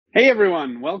Hey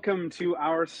everyone, welcome to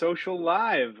our social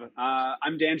live.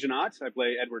 I'm Dan Jeannotte. I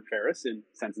play Edward Ferris in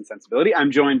Sense and Sensibility. I'm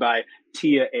joined by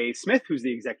Tia A. Smith, who's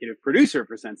the executive producer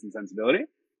for Sense and Sensibility,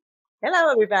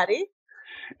 Hello, everybody.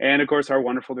 and of course our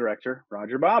wonderful director,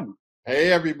 Roger Bobb.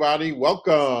 Hey, everybody,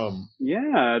 welcome.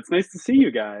 Yeah, it's nice to see you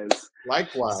guys.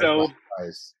 Likewise, So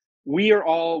likewise. we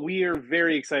are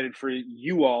very excited for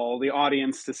you all, the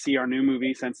audience, to see our new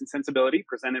movie, Sense and Sensibility,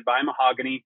 presented by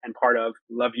Mahogany and part of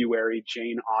Loveuary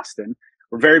Jane Austen.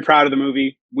 We're very proud of the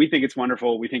movie. We think it's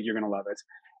wonderful. We think you're going to love it.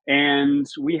 And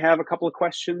we have a couple of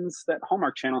questions that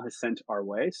Hallmark Channel has sent our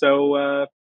way. So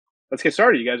let's get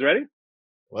started. You guys ready?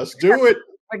 Let's do it.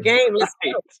 A game. Let's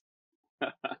go.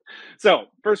 Right. So,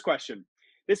 first question.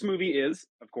 This movie is,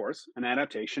 of course, an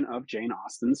adaptation of Jane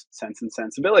Austen's Sense and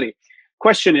Sensibility.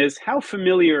 Question is, how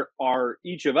familiar are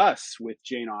each of us with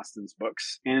Jane Austen's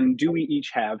books, and do we each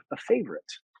have a favorite?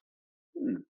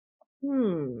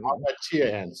 I'll let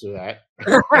Tia answer that.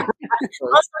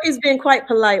 Also, he's being quite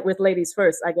polite with ladies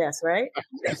first, I guess, right?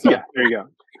 Yeah, there you go.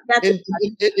 That's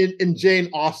In Jane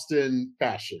Austen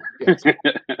fashion. Yes,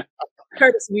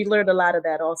 Curtis. We learned a lot of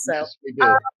that also. yes, we did.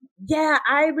 Yeah,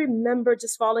 I remember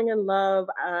just falling in love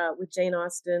with Jane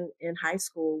Austen in high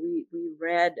school. We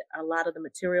read a lot of the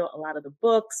material, a lot of the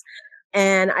books,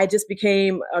 and I just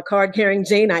became a card-carrying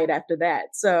Janeite after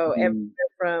that. So everything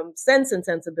from Sense and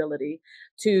Sensibility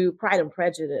to Pride and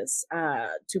Prejudice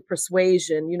to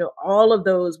Persuasion, all of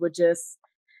those were just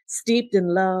steeped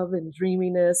in love and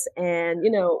dreaminess and,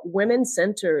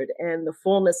 women-centered and the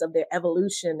fullness of their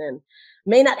evolution and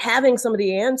may not having some of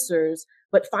the answers,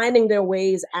 but finding their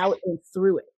ways out and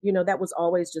through it. That was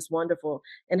always just wonderful.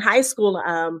 In high school,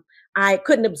 I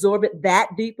couldn't absorb it that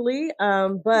deeply,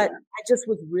 but I just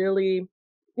was really,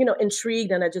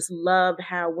 intrigued, and I just loved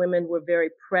how women were very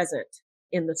present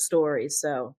in the story.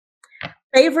 So,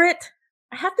 favorite,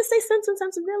 I have to say Sense and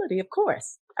Sensibility, of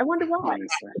course. I wonder why.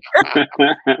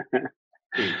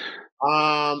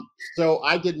 So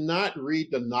I did not read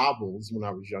the novels when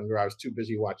I was younger. I was too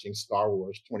busy watching Star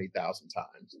Wars 20,000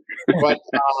 times. But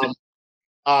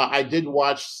I did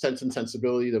watch Sense and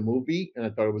Sensibility, the movie, and I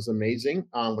thought it was amazing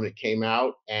when it came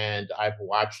out. And I've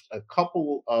watched a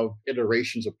couple of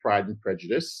iterations of Pride and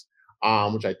Prejudice,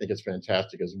 which I think is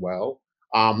fantastic as well.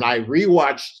 And I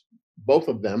rewatched both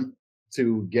of them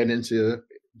to get into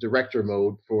director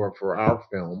mode for our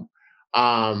film.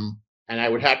 And I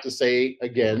would have to say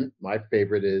again, my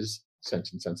favorite is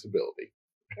Sense and Sensibility.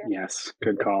 Yes,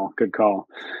 good call. Good call.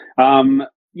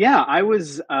 Yeah,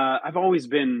 I've always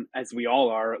been, as we all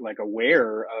are, like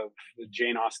aware of the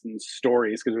Jane Austen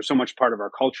stories because they're so much part of our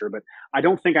culture. But I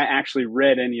don't think I actually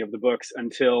read any of the books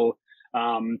until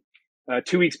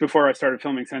 2 weeks before I started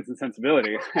filming Sense and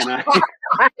Sensibility, and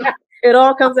It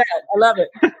all comes out. I love it.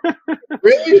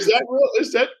 Really? Is that real?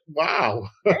 Is that wow?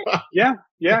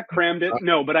 yeah, crammed it.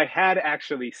 No, but I had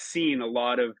actually seen a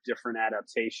lot of different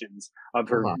adaptations of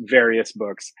her Uh-huh. various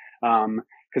books.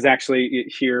 Because actually,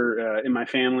 here in my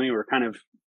family, we're kind of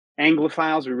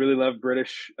Anglophiles. We really love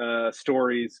British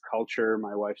stories, culture.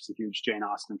 My wife's a huge Jane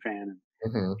Austen fan.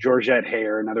 Mhm. Georgette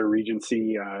Hare, another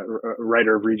Regency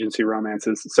writer of Regency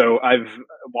romances. So I've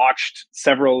watched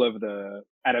several of the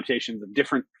adaptations of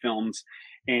different films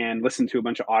and listened to a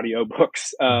bunch of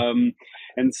audiobooks.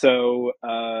 And so,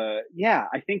 yeah,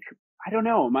 I think, I don't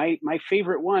know, my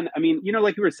favorite one. I mean,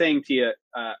 like you were saying, Tia,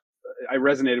 I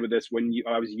resonated with this when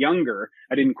I was younger.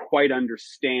 I didn't quite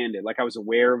understand it. Like I was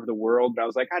aware of the world, but I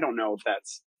was like, I don't know if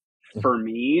that's for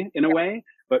me in a way.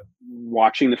 But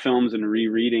watching the films and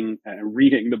rereading,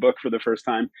 reading the book for the first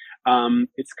time,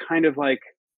 it's kind of like,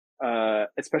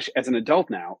 especially as an adult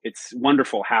now, it's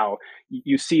wonderful how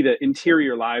you see the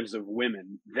interior lives of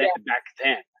women back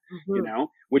then.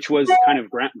 Which was kind of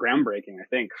groundbreaking, I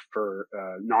think, for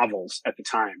novels at the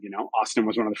time. Austen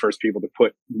was one of the first people to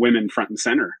put women front and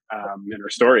center in her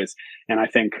stories. And I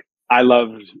think I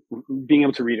loved being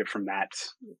able to read it from that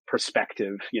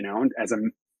perspective,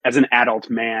 as an adult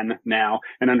man now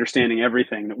and understanding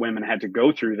everything that women had to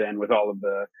go through then with all of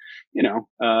the,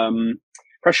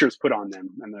 pressures put on them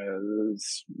and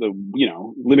the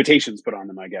limitations put on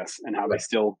them, I guess, and how they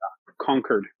still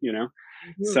conquered.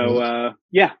 So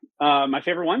yeah, my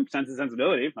favorite one, Sense and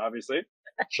Sensibility, obviously.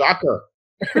 Shocker.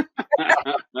 Who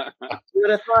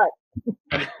would have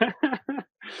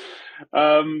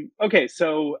thought? Okay,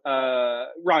 so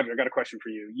Roger, I got a question for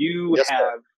you. Yes,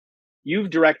 sir.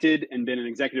 You've directed and been an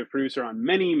executive producer on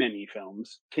many, many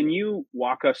films. Can you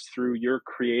walk us through your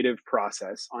creative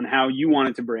process on how you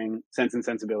wanted to bring Sense and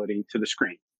Sensibility to the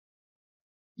screen?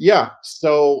 Yeah.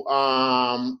 So,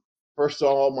 first of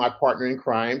all, my partner in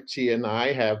crime, Tia, and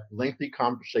I have lengthy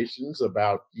conversations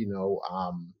about,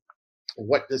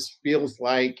 what this feels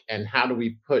like and how do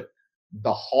we put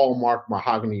the hallmark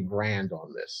mahogany brand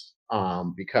on this.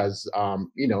 Because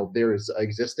you know, there is an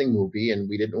existing movie and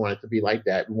we didn't want it to be like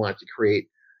that. We wanted to create,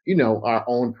 you know, our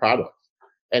own product.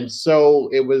 And so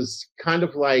it was kind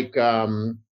of like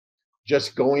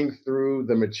just going through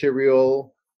the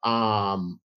material.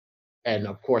 And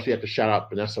of course, we have to shout out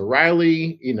Vanessa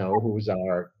Riley, you know, who's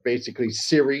our basically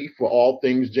Siri for all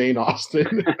things Jane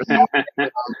Austen.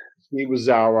 He was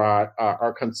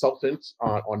our consultant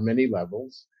on many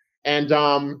levels. And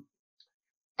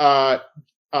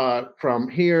from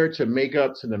here to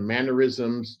makeup to the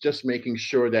mannerisms, just making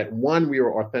sure that one, we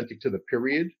were authentic to the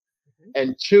period,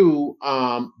 and two,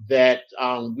 that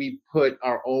we put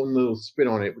our own little spin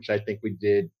on it, which I think we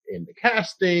did in the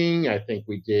casting. I think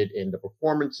we did in the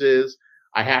performances.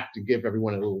 I have to give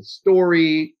everyone a little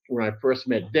story. When I first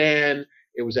met Dan,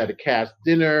 it was at a cast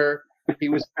dinner. He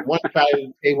was on one side of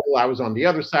the table. I was on the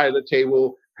other side of the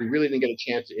table. We really didn't get a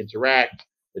chance to interact.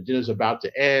 The dinner's about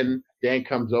to end. Dan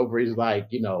comes over. He's like,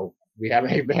 you know, we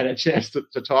haven't even had a chance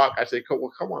to talk. I said,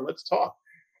 well, come on, let's talk.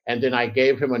 And then I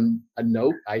gave him a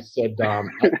note. I said, I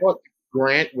thought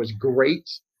Grant was great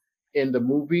in the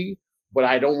movie, but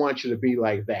I don't want you to be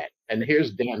like that. And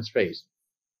here's Dan's face.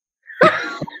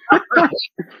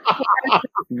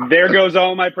 There goes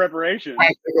all my preparation.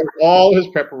 There goes all his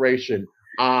preparation.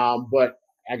 But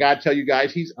I got to tell you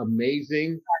guys, he's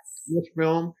amazing in this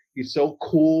film. He's so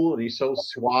cool and he's so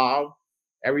suave.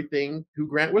 Everything who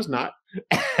Grant was not.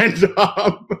 And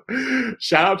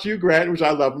shout out to you, Grant, which I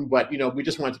love him. But, you know, we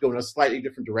just wanted to go in a slightly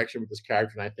different direction with this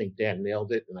character. And I think Dan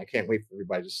nailed it. And I can't wait for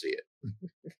everybody to see it.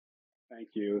 Thank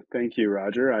you. Thank you,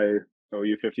 Roger. I owe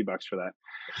you $50 for that.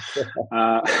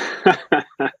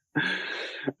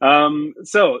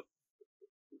 So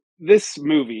this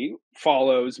movie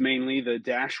follows mainly the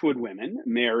Dashwood women,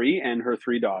 Mary and her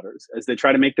 3 daughters, as they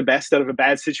try to make the best out of a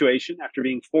bad situation after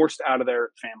being forced out of their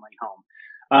family home.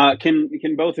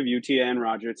 Can both of you, Tia and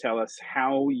Roger, tell us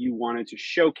how you wanted to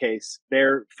showcase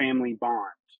their family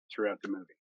bond throughout the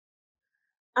movie?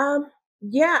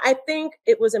 Yeah, I think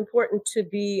it was important to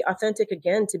be authentic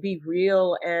again, to be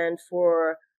real, and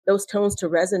for those tones to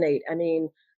resonate. I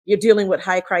mean, you're dealing with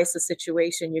high crisis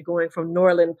situation. You're going from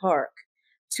Norland Park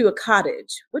to a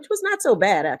cottage, which was not so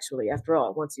bad, actually, after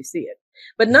all, once you see it.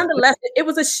 But nonetheless, it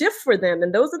was a shift for them.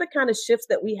 And those are the kind of shifts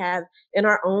that we have in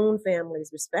our own families,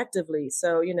 respectively.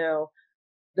 So, you know,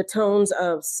 the tones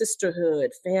of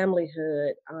sisterhood,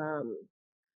 familyhood,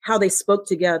 how they spoke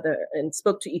together and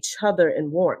spoke to each other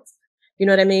in warmth. You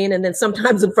know what I mean? And then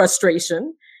sometimes in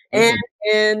frustration. And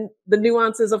the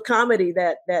nuances of comedy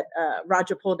that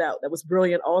Roger pulled out, that was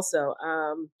brilliant also.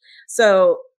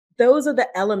 So those are the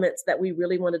elements that we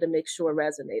really wanted to make sure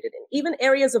resonated. And even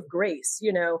areas of grace,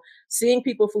 you know, seeing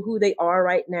people for who they are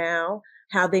right now,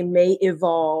 how they may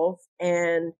evolve,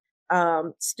 and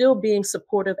still being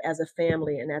supportive as a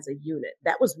family and as a unit.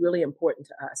 That was really important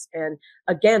to us. And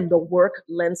again, the work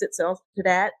lends itself to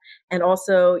that. And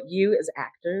also you as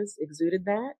actors exuded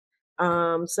that.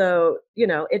 So, you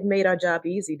know, it made our job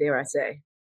easy, dare I say.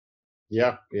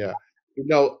 Yeah, yeah. You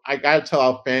know, I gotta tell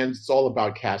our fans it's all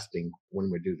about casting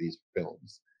when we do these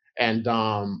films. And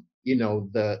you know,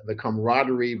 the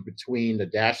camaraderie between the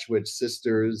Dashwood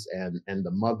sisters and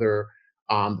the mother,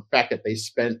 the fact that they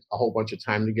spent a whole bunch of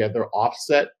time together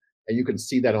offset, and you can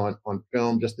see that on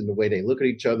film just in the way they look at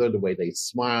each other, the way they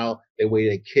smile, the way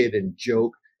they kid and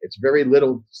joke. It's very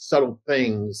little subtle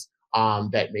things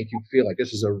that make you feel like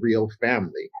this is a real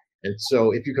family. And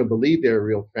so if you can believe they're a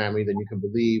real family, then you can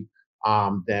believe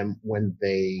them when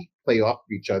they play off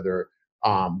each other,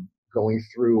 going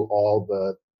through all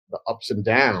the ups and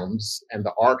downs and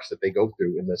the arcs that they go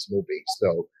through in this movie.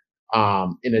 So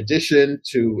in addition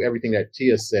to everything that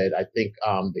Tia said, I think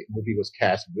the movie was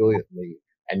cast brilliantly,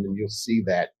 and then you'll see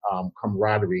that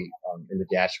camaraderie in the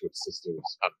Dashwood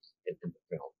sisters in the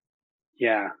film.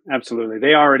 Yeah, absolutely.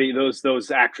 They already, those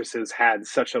actresses had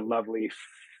such a lovely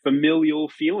familial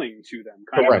feeling to them.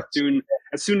 Kind of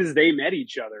as soon as they met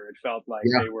each other, it felt like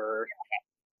they were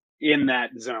in that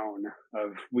zone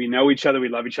of, we know each other, we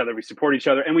love each other, we support each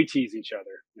other, and we tease each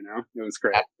other. You know, it was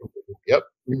great. Absolutely. Yep.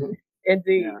 Mm-hmm.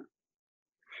 Indeed.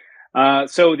 Yeah.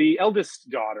 So the eldest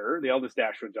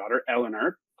Dashwood daughter,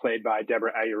 Eleanor, played by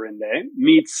Deborah Ayurinde,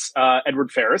 meets Edward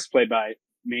Ferrars, played by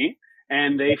me,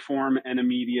 and they form an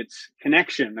immediate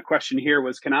connection. The question here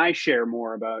was, can I share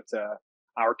more about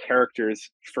our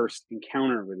characters' first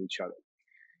encounter with each other?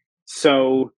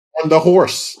 So on the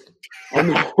horse,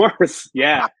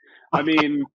 yeah. I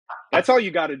mean, that's all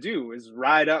you got to do is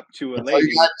ride up to a lady. All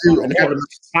you got to do and have a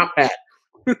top hat.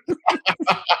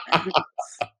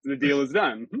 The deal is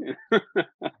done.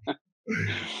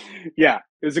 Yeah,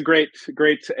 it was a great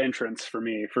entrance for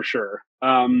me, for sure.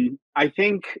 I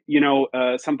think,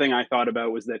 something I thought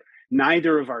about was that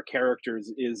neither of our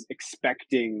characters is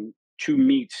expecting to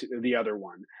meet the other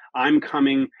one. I'm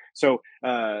coming, so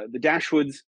the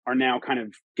Dashwoods are now kind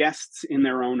of guests in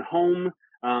their own home,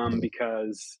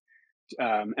 because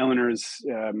Eleanor's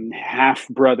half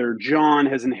brother John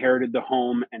has inherited the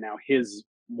home, and now his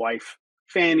wife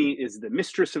Fanny is the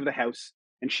mistress of the house,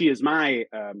 and she is my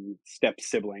step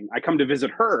sibling. I come to visit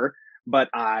her, but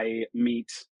I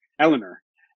meet Eleanor,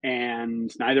 and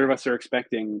neither of us are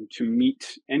expecting to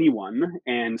meet anyone.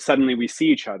 And suddenly we see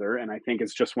each other, and I think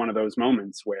it's just one of those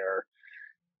moments where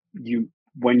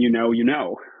when you know, you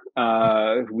know.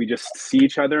 We just see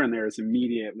each other, and there's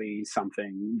immediately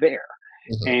something there,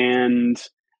 Mhm. and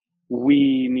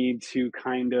we need to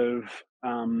kind of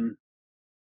um,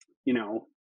 you know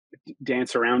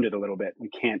dance around it a little bit. We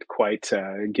can't quite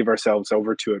give ourselves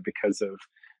over to it because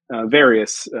of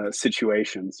various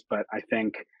situations. But I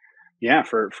think, yeah,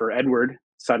 for Edward,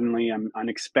 suddenly I'm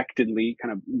unexpectedly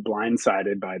kind of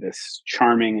blindsided by this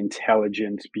charming,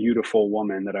 intelligent, beautiful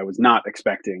woman that I was not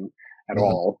expecting at Mhm.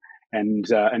 all, and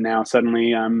now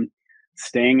suddenly I'm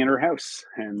staying in her house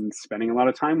and spending a lot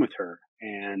of time with her,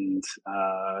 and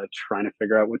trying to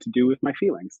figure out what to do with my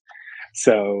feelings.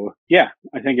 So yeah,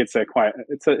 I think it's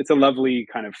a lovely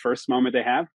kind of first moment they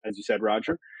have, as you said,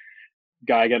 Roger.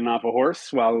 Guy getting off a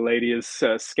horse while the lady is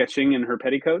sketching in her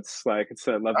petticoats. Like, it's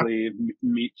a lovely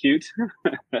meet cute.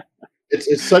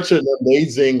 It's such an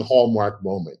amazing hallmark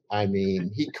moment. I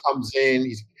mean, he comes in,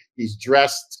 he's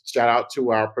dressed. Shout out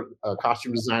to our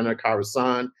costume designer,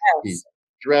 Karasan. He's Yes.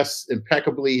 dressed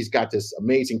impeccably. He's got this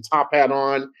amazing top hat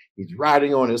on. He's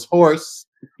riding on his horse,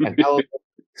 and Ellen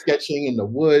sketching in the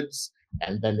woods.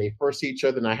 And then they first see each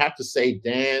other. And I have to say,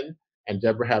 Dan and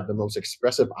Deborah have the most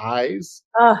expressive eyes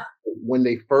Ah, when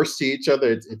they first see each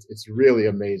other. It's really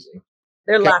amazing.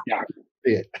 they're Can't locked. Yeah,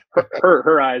 see it.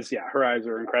 her eyes, yeah, her eyes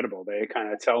are incredible. They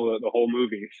kind of tell the whole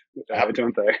movie, Ab-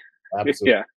 don't they?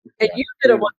 Absolutely. Yeah. And Yeah. you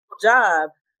did a Yeah. wonderful job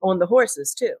on the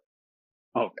horses too.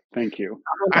 Oh, thank you,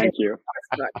 On I, thank you.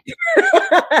 the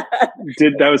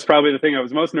horse. That was probably the thing I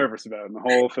was most nervous about in the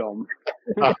whole film.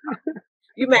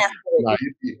 You mastered no,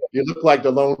 it. you look like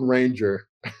the Lone Ranger.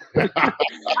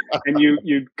 And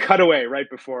you cut away right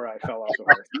before I fell off the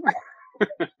horse.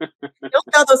 Don't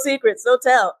tell those secrets. Don't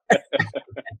tell.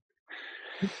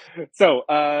 So,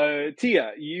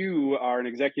 Tia, you are an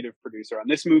executive producer on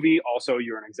this movie. Also,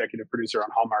 you're an executive producer on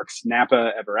Hallmark's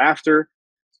Napa Ever After.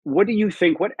 What do you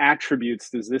think? What attributes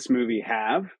does this movie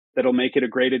have that'll make it a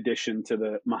great addition to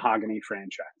the Mahogany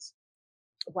franchise?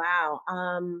 Wow.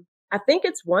 I think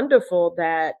it's wonderful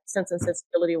that Sense and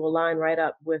Sensibility will line right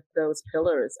up with those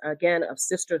pillars again of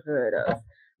sisterhood, of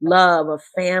love, of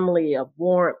family, of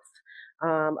warmth,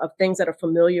 of things that are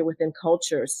familiar within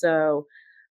culture. So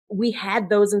we had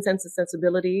those in Sense and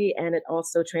Sensibility, and it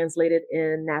also translated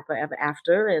in Napa Ever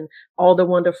After, and all the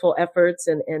wonderful efforts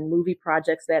and movie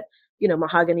projects that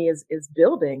Mahogany is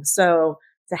building. So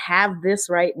to have this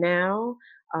right now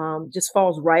just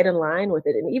falls right in line with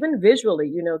it, and even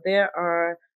visually, there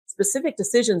are specific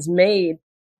decisions made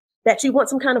that you want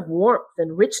some kind of warmth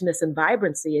and richness and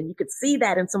vibrancy. And you could see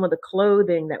that in some of the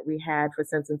clothing that we had for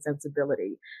Sense and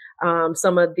Sensibility.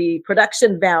 Some of the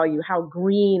production value, how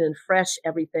green and fresh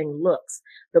everything looks,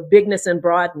 the bigness and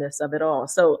broadness of it all.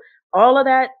 So all of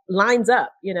that lines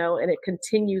up, and it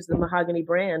continues the Mahogany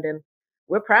brand. And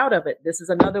we're proud of it. This is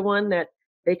another one that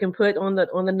they can put on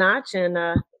the notch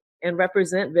and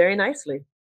represent very nicely.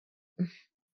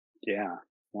 Yeah,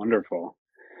 wonderful.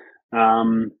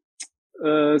 Um,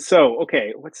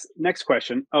 okay, what's next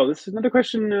question? Oh, this is another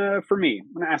question for me.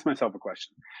 I'm going to ask myself a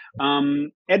question.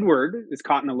 Edward is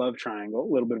caught in a love triangle,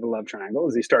 a little bit of a love triangle,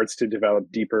 as he starts to develop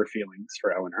deeper feelings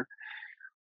for Eleanor.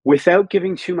 Without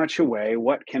giving too much away,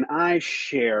 what can I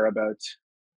share about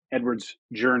Edward's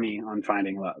journey on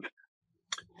finding love?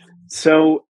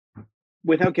 So,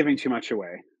 without giving too much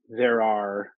away, there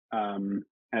are,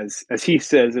 as he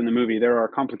says in the movie, there are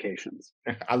complications.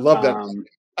 I love that. Um,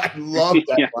 I love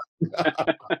that yeah,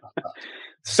 one.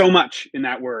 so much in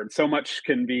that word. So much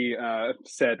can be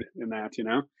said in that.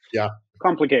 Yeah.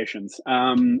 Complications.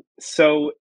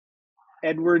 So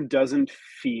Edward doesn't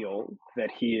feel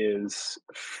that he is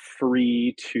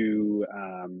free to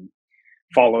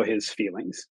follow his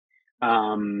feelings,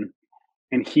 and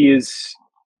he is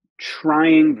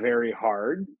trying very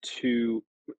hard to.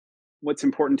 What's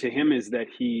important to him is that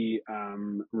he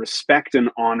respect and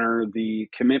honor the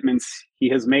commitments he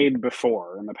has made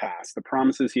before in the past, the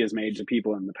promises he has made to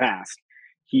people in the past.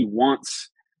 He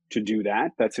wants to do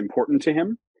that. That's important to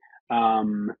him.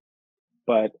 Um,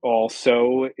 but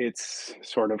also it's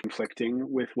sort of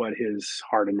conflicting with what his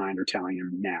heart and mind are telling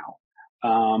him now.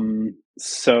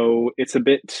 So it's a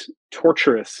bit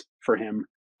torturous for him.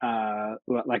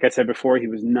 Like I said before, he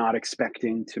was not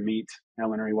expecting to meet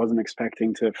Eleanor. He wasn't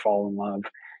expecting to fall in love.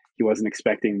 He wasn't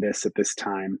expecting this at this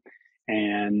time.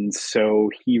 And so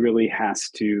he really has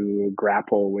to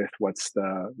grapple with what's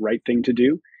the right thing to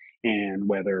do and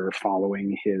whether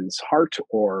following his heart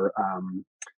or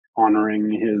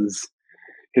honoring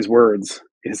his words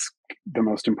is the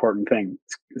most important thing.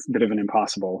 It's a bit of an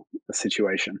impossible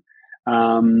situation.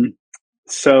 Um,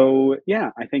 so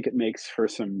yeah, I think it makes for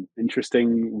some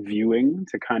interesting viewing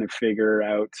to kind of figure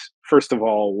out, first of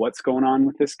all, what's going on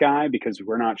with this guy, because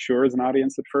we're not sure as an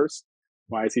audience at first.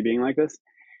 Why is he being like this?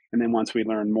 And then once we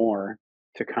learn more,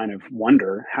 to kind of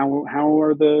wonder how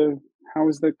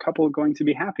is the couple going to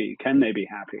be happy? Can they be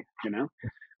happy? You know?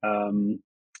 Um,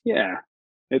 yeah,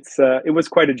 it was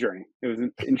quite a journey. It was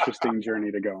an interesting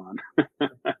journey to go on.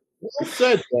 Well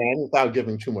said, Dan, without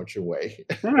giving too much away.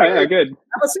 All right, yeah, good.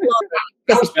 That was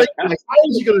I was thinking, like, how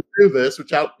is he going to do this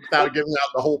without giving out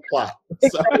the whole plot?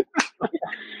 So,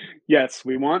 Yes,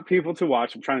 we want people to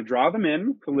watch. I'm trying to draw them in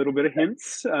with a little bit of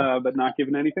hints, but not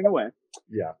giving anything away.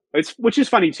 yeah. Which is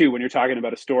funny too when you're talking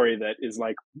about a story that is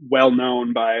like well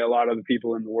known by a lot of the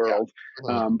people in the world.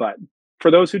 Yeah. But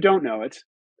for those who don't know it,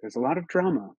 there's a lot of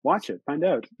drama. Watch it, find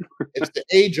out. It's the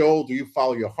age old, do you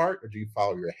follow your heart or do you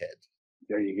follow your head?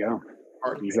 There you go.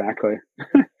 Heart. Exactly.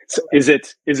 So is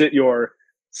it your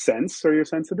sense or your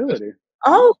sensibility?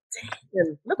 Oh,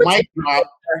 damn. Look what Mike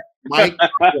drop. Mike.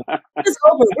 it's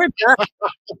over. We're done.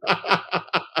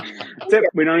 That's it.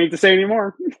 We don't need to say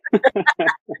anymore.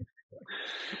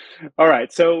 All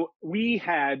right. So we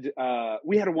had a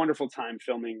wonderful time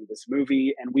filming this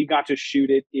movie, and we got to shoot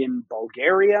it in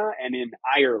Bulgaria and in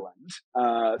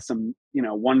Ireland. Some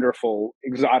wonderful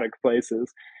exotic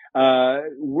places.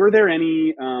 Were there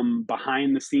any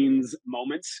behind the scenes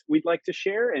moments we'd like to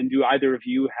share? And do either of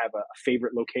you have a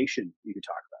favorite location you could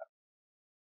talk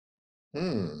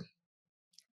Hmm.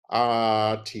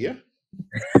 Tia?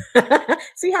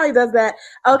 See how he does that?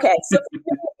 Okay. So,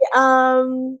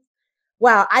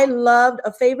 wow, I loved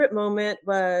a favorite moment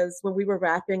was when we were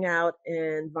wrapping out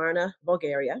in Varna,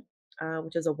 Bulgaria,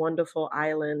 which is a wonderful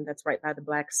island that's right by the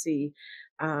Black Sea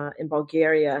in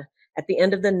Bulgaria. At the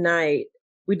end of the night,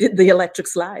 we did the electric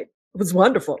slide. It was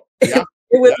wonderful. Yeah.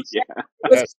 It was, Yeah.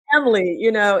 it was family,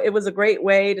 it was a great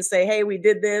way to say, hey, we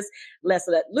did this. Let's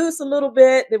let loose a little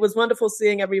bit. It was wonderful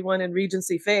seeing everyone in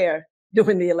Regency Fair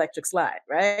doing the electric slide,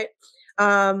 right?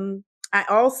 I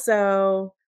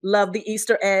also love the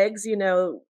Easter eggs.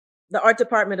 The art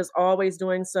department is always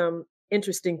doing some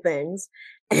interesting things.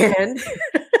 And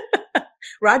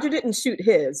Roger didn't shoot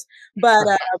his, but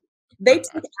they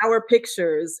took our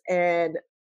pictures and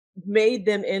made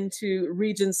them into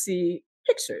Regency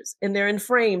pictures, and they're in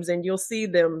frames, and you'll see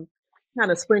them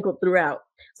kind of sprinkled throughout.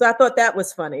 So I thought that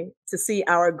was funny to see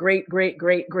our great, great,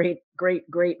 great, great, great,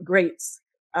 great, greats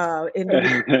in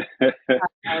the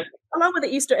along with the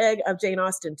Easter egg of Jane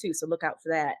Austen too. So look out for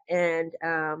that. And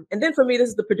then for me, this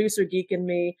is the producer geek in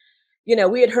me.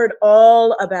 We had heard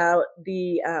all about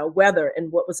the weather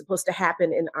and what was supposed to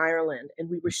happen in Ireland, and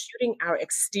we were shooting our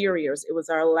exteriors. It was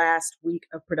our last week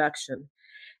of production.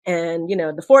 And,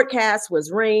 the forecast was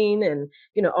rain and,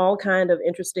 all kind of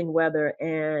interesting weather.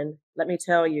 And let me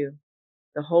tell you,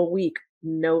 the whole week,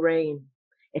 no rain,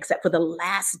 except for the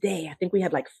last day. I think we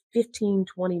had like 15,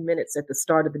 20 minutes at the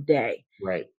start of the day.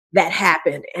 Right. That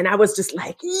happened. And I was just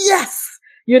like, yes,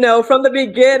 from the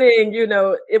beginning,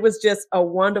 it was just a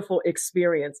wonderful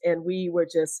experience. And we were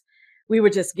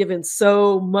just given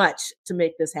so much to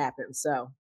make this happen.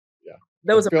 So yeah.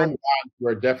 Those the are film gods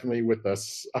were definitely with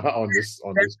us on this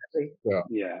show.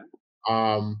 Yeah.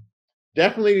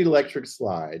 Definitely electric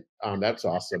slide. That's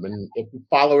awesome. And if you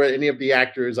follow any of the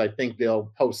actors, I think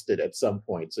they'll post it at some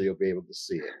point, so you'll be able to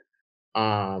see it.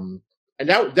 And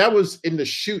that was in the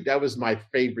shoot. That was my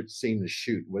favorite scene to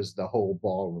shoot, was the whole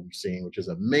ballroom scene, which is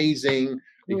amazing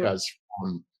because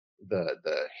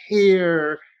the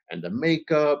hair and the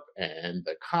makeup and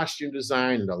the costume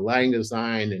design and the lighting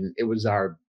design, and it was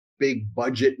our big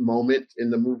budget moment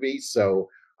in the movie. So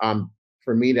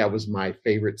for me, that was my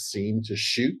favorite scene to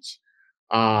shoot.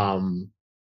 And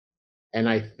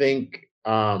I think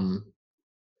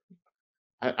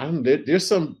there's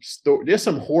some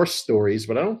horse stories,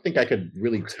 but I don't think I could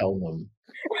really tell them.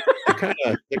 They're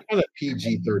kind of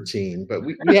PG-13, but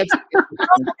we had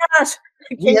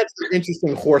some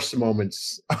interesting horse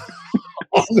moments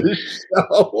on the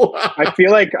show. I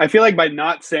feel like by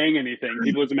not saying anything,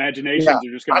 people's Yeah, imaginations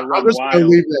are just going to I'm run just going to wild.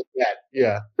 leave it at that.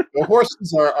 Yeah, the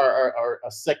horses are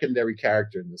a secondary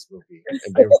character in this movie,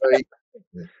 and they're very.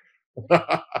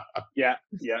 Yeah,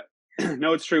 yeah.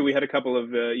 No, it's true. We had a couple of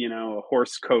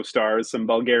horse co-stars, some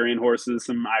Bulgarian horses,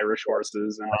 some Irish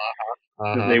horses, and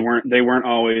Uh-huh. they weren't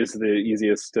always the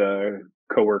easiest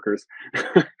co-workers.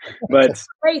 But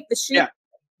Wait, yeah,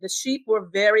 the sheep were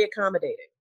very accommodating.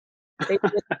 They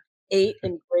just ate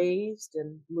and grazed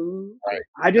and moved. Right.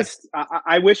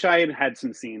 I wish I had had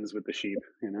some scenes with the sheep,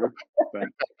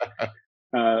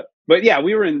 but yeah,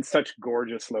 we were in such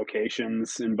gorgeous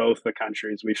locations in both the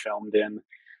countries we filmed in.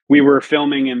 We were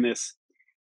filming in this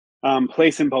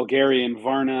place in Bulgaria, in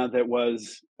Varna, that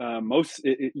was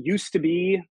it used to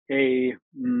be a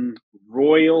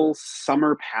royal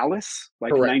summer palace,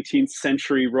 like Correct. 19th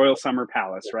century royal summer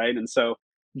palace, right? And so,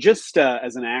 just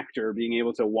as an actor, being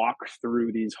able to walk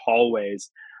through these hallways,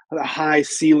 the high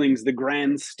ceilings, the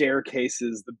grand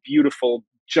staircases, the beautiful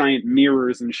giant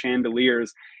mirrors and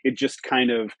chandeliers, it just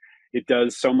kind of it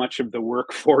does so much of the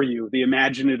work for you, the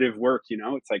imaginative work.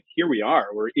 It's like, here we are,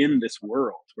 we're in this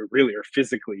world, we really are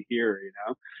physically here.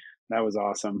 That was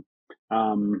awesome.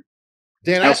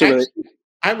 Dan, I also really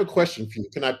I have a question for you.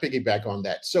 Can I piggyback on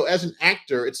that? So, as an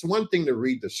actor, it's one thing to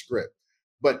read the script,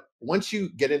 but once you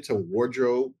get into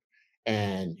wardrobe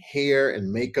and hair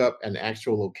and makeup and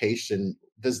actual location,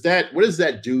 what does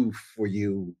that do for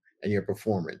you and your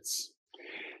performance?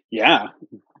 yeah,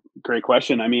 great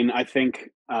question. I mean, I think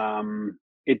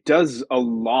it does a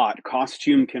lot.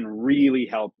 Costume can really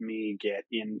help me get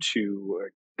into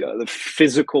the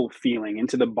physical feeling,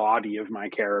 into the body of my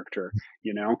character,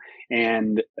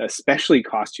 and especially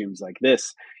costumes like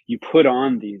this. You put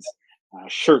on these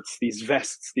shirts, these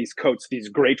vests, these coats, these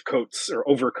great coats or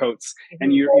overcoats,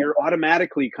 and you're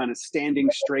automatically kind of standing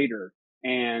straighter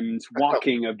and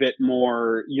walking a bit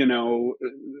more,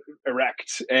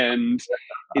 erect, and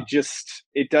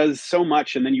it does so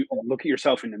much. And then you look at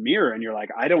yourself in the mirror and you're like,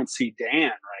 I don't see Dan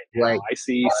right now, Right. I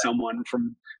see someone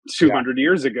from Yeah. 200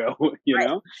 years ago. Right.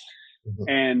 Mhm.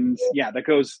 And yeah,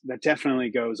 that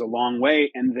definitely goes a long way.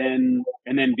 And then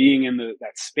being in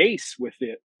that space with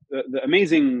the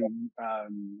amazing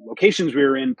locations we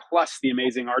were in, plus the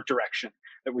amazing art direction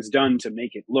that was done to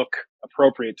make it look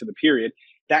appropriate to the period,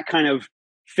 that kind of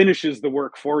finishes the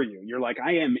work for you. You're like,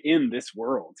 I am in this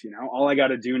world. All I got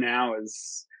to do now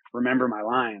is remember my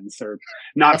lines or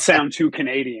not sound too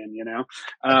Canadian.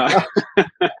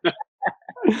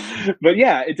 But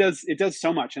yeah, it does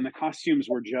so much, and the costumes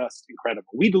were just incredible.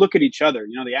 We'd look at each other,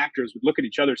 the actors would look at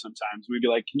each other sometimes. We'd be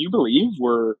like, can you believe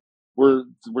we're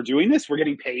doing this? We're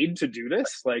getting paid to do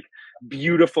this? Like,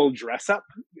 beautiful dress up,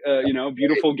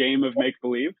 beautiful game of make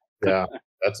believe. Yeah,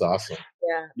 that's awesome.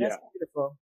 Yeah, that's Yeah.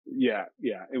 beautiful. Yeah,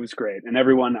 it was great. And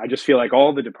everyone, I just feel like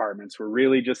all the departments were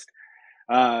really just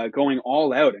going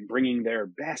all out and bringing their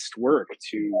best work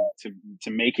to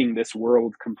making this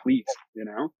world complete.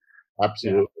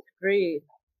 Absolutely. Agreed.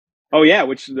 Oh yeah,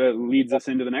 which leads us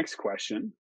into the next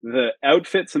question. The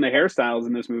outfits and the hairstyles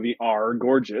in this movie are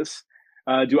gorgeous.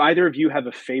 Do either of you have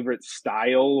a favorite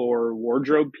style or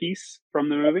wardrobe piece from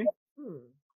the movie?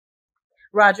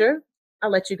 Roger, I'll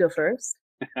let you go first.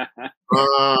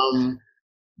 Um,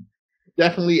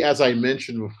 Definitely, as I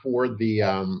mentioned before, the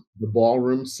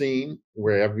ballroom scene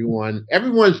where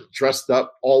everyone's dressed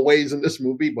up always in this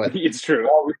movie, but It's true.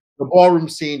 the ballroom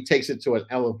scene takes it to an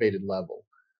elevated level.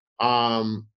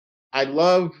 I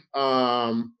love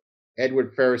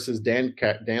Edward Ferris's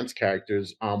dance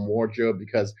character's wardrobe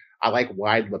because I like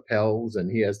wide lapels, and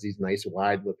he has these nice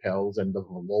wide lapels and the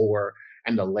velour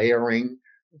and the layering.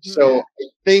 So I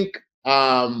think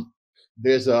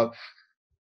there's a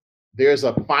there's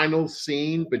a final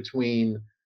scene between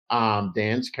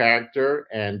Dan's character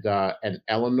and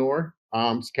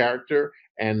Eleanor's character,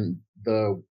 and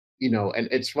and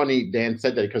it's funny Dan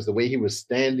said that because the way he was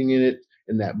standing in it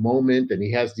in that moment, and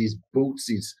he has these boots,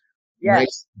 these Yeah.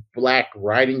 nice black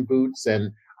riding boots,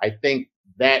 and I think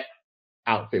that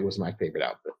outfit was my favorite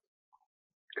outfit.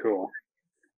 Cool.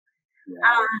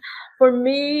 For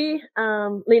me,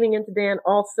 leaning into Dan,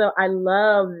 also, I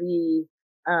love the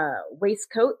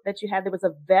waistcoat that you had. There was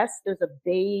a vest. There's a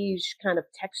beige kind of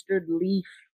textured leaf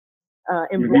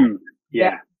embroidered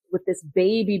Yeah. with this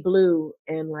baby blue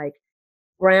and like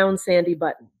brown sandy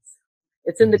buttons.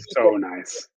 It's in the So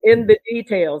nice. in the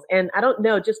details, and I don't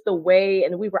know, just the way.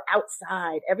 And we were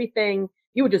outside. Everything,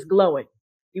 you were just glowing.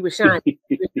 You were shining.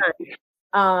 You were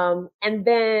shining. And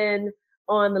then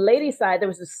on the lady side, there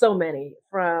was just so many,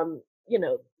 from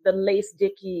the lace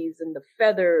dickies and the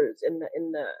feathers and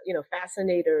the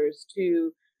fascinators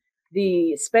to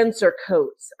the Spencer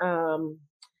coats,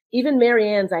 even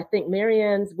Marianne's. I think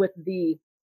Marianne's with the,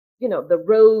 the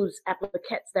rose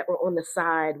appliquettes that were on the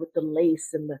side with the lace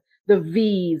and the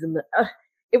V's and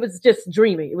it was just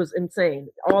dreamy. It was insane.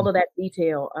 All of that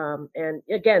detail. And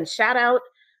again, shout out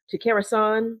to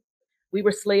Karasan. We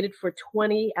were slated for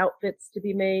 20 outfits to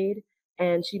be made,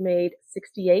 and she made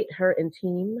 68, her and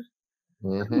team.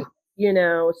 Mm-hmm.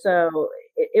 So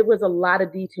it was a lot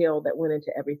of detail that went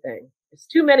into everything. It's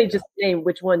too many just to name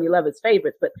which one you love as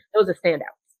favorites, but those are standouts.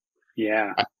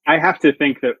 Yeah. I have to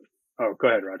think that, oh, go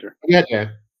ahead, Roger. Yeah.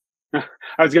 I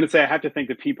was going to say, I have to think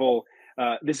that people,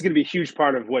 this is going to be a huge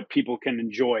part of what people can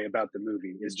enjoy about the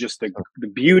movie is just the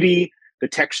beauty, the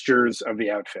textures of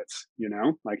the outfits,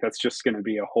 like that's just going to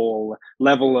be a whole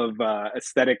level of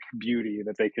aesthetic beauty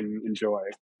that they can enjoy.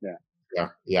 Yeah.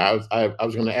 I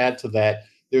was going to add to that.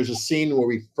 There's a scene where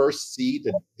we first see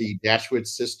the Dashwood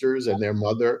sisters and their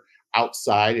mother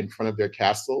outside in front of their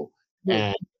castle.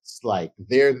 And it's like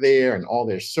they're there and all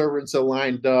their servants are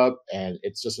lined up, and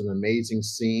it's just an amazing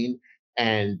scene.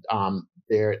 And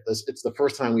it's the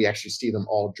first time we actually see them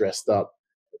all dressed up,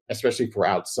 especially for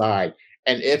outside.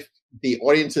 And if the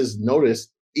audiences notice,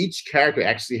 each character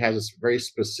actually has this very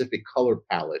specific color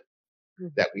palette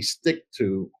that we stick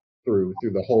to through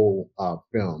the whole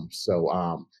film.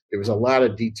 So there was a lot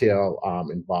of detail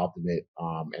involved in it.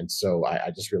 And so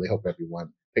I just really hope everyone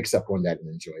picks up on that and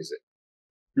enjoys it.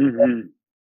 Mm-hmm.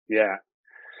 Yeah.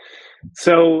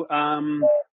 So,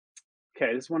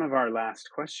 okay, this is one of our last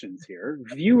questions here.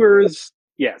 Viewers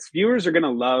are going to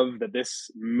love that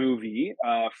this movie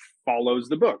follows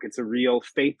the book. It's a real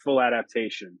faithful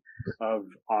adaptation of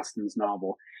Austen's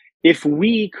novel. If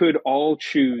we could all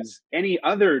choose any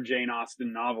other Jane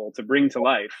Austen novel to bring to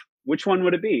life, which one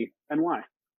would it be and why?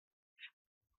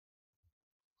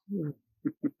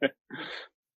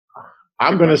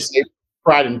 I'm going to say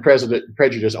Pride and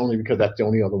Prejudice only because that's the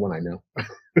only other one I know.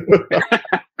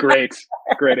 Great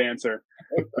answer.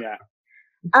 Yeah.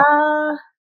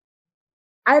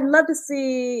 I'd love to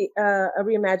see a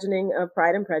reimagining of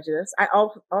Pride and Prejudice. I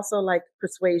also like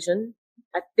Persuasion.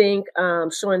 I think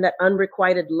showing that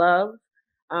unrequited love,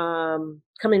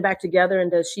 coming back together, and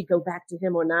does she go back to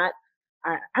him or not?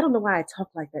 I don't know why I talk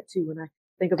like that too when I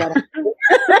think about it.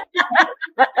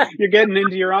 You're getting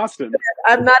into your Austen.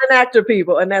 I'm not an actor,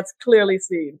 people, and that's clearly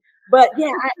seen. But yeah,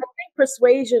 I think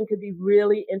Persuasion could be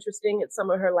really interesting at some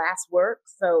of her last work.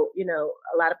 So,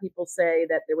 a lot of people say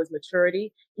that there was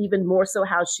maturity, even more so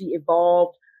how she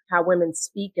evolved, how women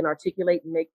speak and articulate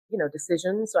and make,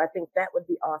 decisions. So I think that would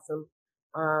be awesome.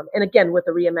 And again, with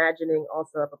the reimagining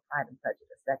also of a Pride and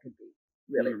Prejudice, that could be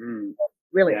really,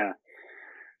 really. Yeah.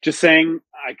 Just saying,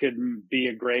 I could be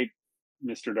a great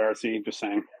Mr. Darcy. Just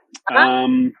saying.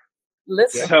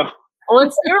 Listen, so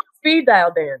on speed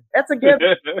dial, Dan. That's a good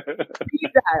speed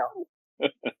dial.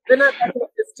 They're not backing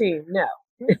up this team, no.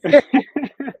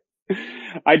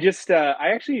 I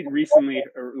actually recently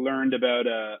learned about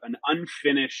an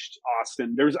unfinished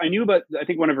Austen. I knew about, I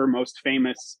think one of her most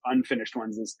famous unfinished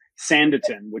ones is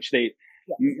Sanditon, which they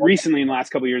recently in the last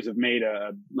couple of years have made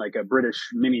a British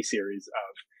miniseries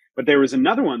of. But there was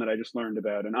another one that I just learned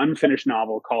about, an unfinished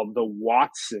novel called The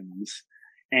Watsons.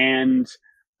 And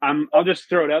I'll just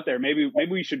throw it out there. Maybe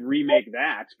we should remake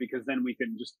that, because then we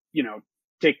can just,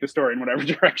 take the story in whatever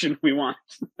direction we want.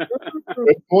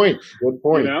 Good point.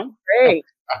 Great.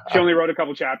 She only wrote a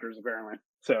couple chapters, apparently.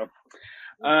 So,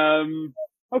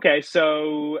 okay.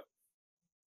 So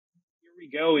here we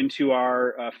go into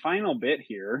our final bit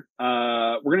here.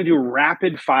 We're going to do a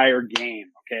rapid fire game.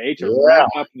 Okay. To wrap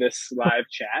up this live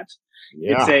chat.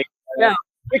 Yeah. It's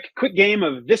a quick game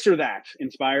of this or that,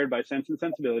 inspired by Sense and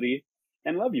Sensibility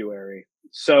and Loveuary.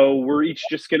 So we're each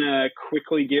just going to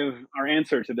quickly give our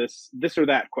answer to this or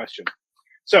that question.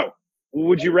 So,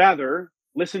 would you rather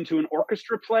listen to an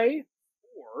orchestra play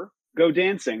or go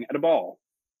dancing at a ball?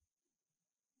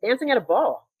 Dancing at a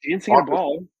ball. Dancing at a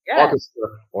ball? Yeah.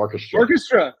 Orchestra.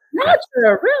 Orchestra,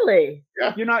 really?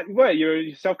 Yeah. You're not, what,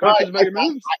 you're self-conscious about your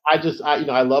moves?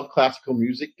 I love classical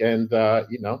music, and,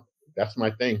 that's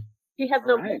my thing. He has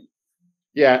no moves.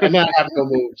 Yeah, and then I have no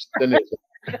moves. Then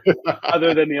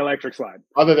other than the electric slide.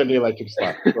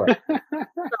 Right.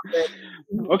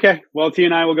 Okay. Well, T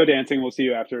and I will go dancing. We'll see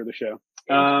you after the show.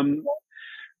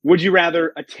 Would you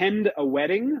rather attend a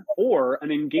wedding or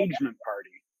an engagement party?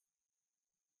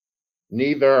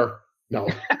 Neither. No.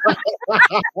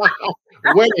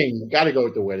 Wedding. Got to go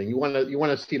with the wedding. You want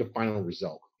to see the final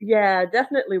result. Yeah,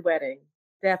 definitely wedding.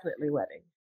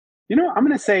 I'm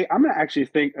going to actually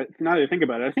think, now that I think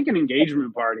about it, I think an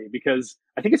engagement party, because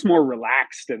I think it's more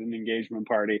relaxed at an engagement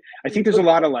party. I think there's a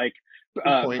lot of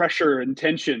pressure and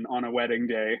tension on a wedding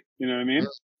day. You know what I mean?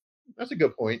 That's a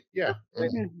good point. Yeah.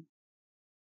 Yeah.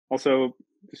 Also,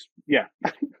 just, yeah.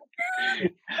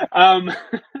 I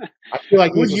feel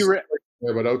like would you?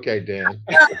 But okay, Dan.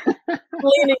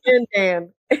 Leaning in,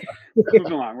 Dan.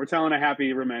 Moving along. We're telling a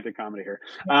happy romantic comedy here.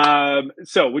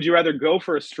 So, would you rather go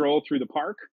for a stroll through the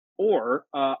park or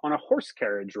on a horse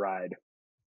carriage ride?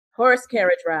 Horse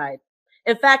carriage ride.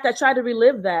 In fact, I tried to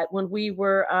relive that when we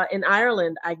were in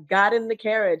Ireland. I got in the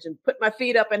carriage and put my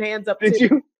feet up and hands up. Did too.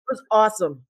 you? It was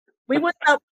awesome. We went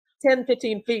up 10,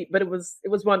 15 feet, but it was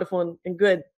wonderful and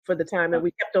good for the time. And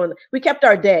we kept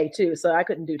our day too, so I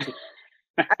couldn't do too.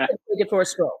 I couldn't take it for a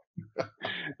stroll.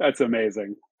 That's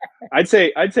amazing. I'd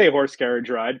say horse carriage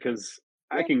ride because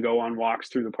I can go on walks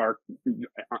through the park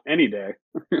any day.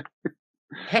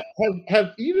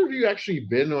 Have either of you actually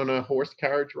been on a horse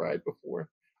carriage ride before?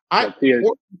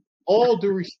 All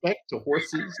due respect to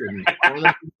horses and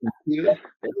they don't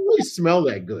really smell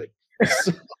that good.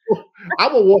 So I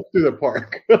will walk through the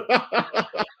park.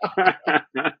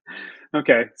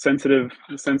 Okay, sensitive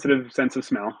sense of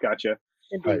smell. Gotcha.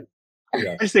 Right.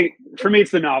 Yeah. I just think for me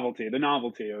it's the novelty of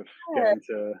getting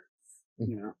to,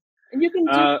 you know. And you can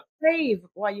do crave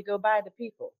while you go by the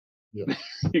people. Yeah.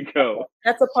 You go.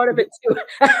 That's a part of it too.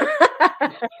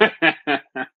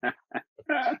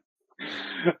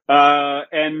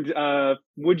 And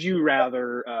would you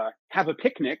rather have a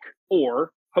picnic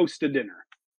or host a dinner?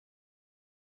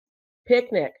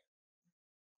 Picnic.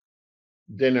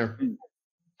 Dinner.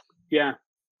 Yeah.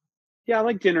 Yeah, I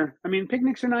like dinner. I mean,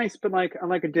 picnics are nice, but like I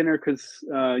like a dinner because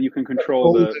you can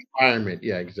control the environment.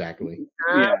 Yeah, exactly.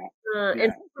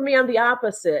 And for me, I'm the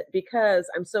opposite because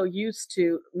I'm so used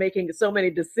to making so many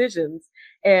decisions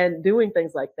and doing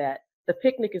things like that. The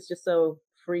picnic is just so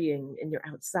freeing, and you're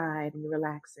outside and you're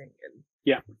relaxing, and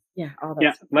all that.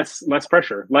 Yeah, less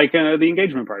pressure. Like the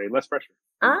engagement party, less pressure.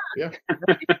 Yeah.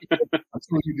 That's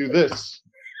when you do this.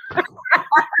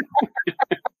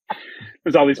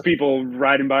 There's all these people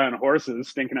riding by on horses,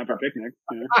 stinking up our picnic.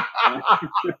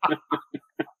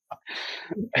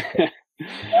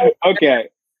 Okay.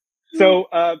 So,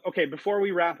 before we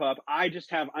wrap up, I'm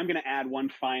going to add one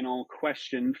final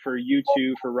question for you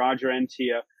two, for Roger and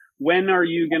Tia. When are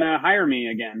you going to hire me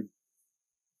again?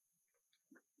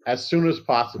 As soon as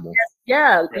possible.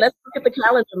 Yeah, let's look at the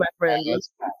calendar, my friend.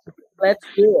 Let's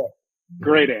do it.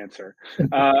 Great answer.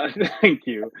 Thank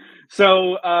you.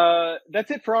 So that's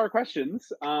it for our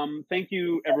questions. Thank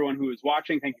you, everyone who is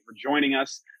watching. Thank you for joining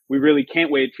us. We really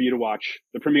can't wait for you to watch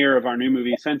the premiere of our new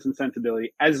movie, Sense and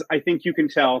Sensibility. As I think you can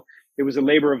tell, it was a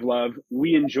labor of love.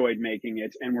 We enjoyed making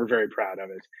it, and we're very proud of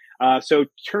it. So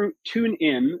tune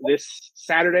in this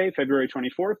Saturday, February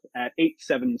 24th at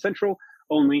 8/7 Central,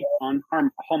 only on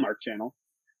Hallmark Channel.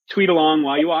 Tweet along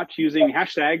while you watch using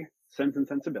 #Sense and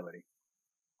Sensibility.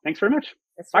 Thanks very much.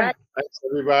 That's Bye. right. Thanks,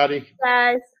 everybody.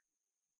 Guys.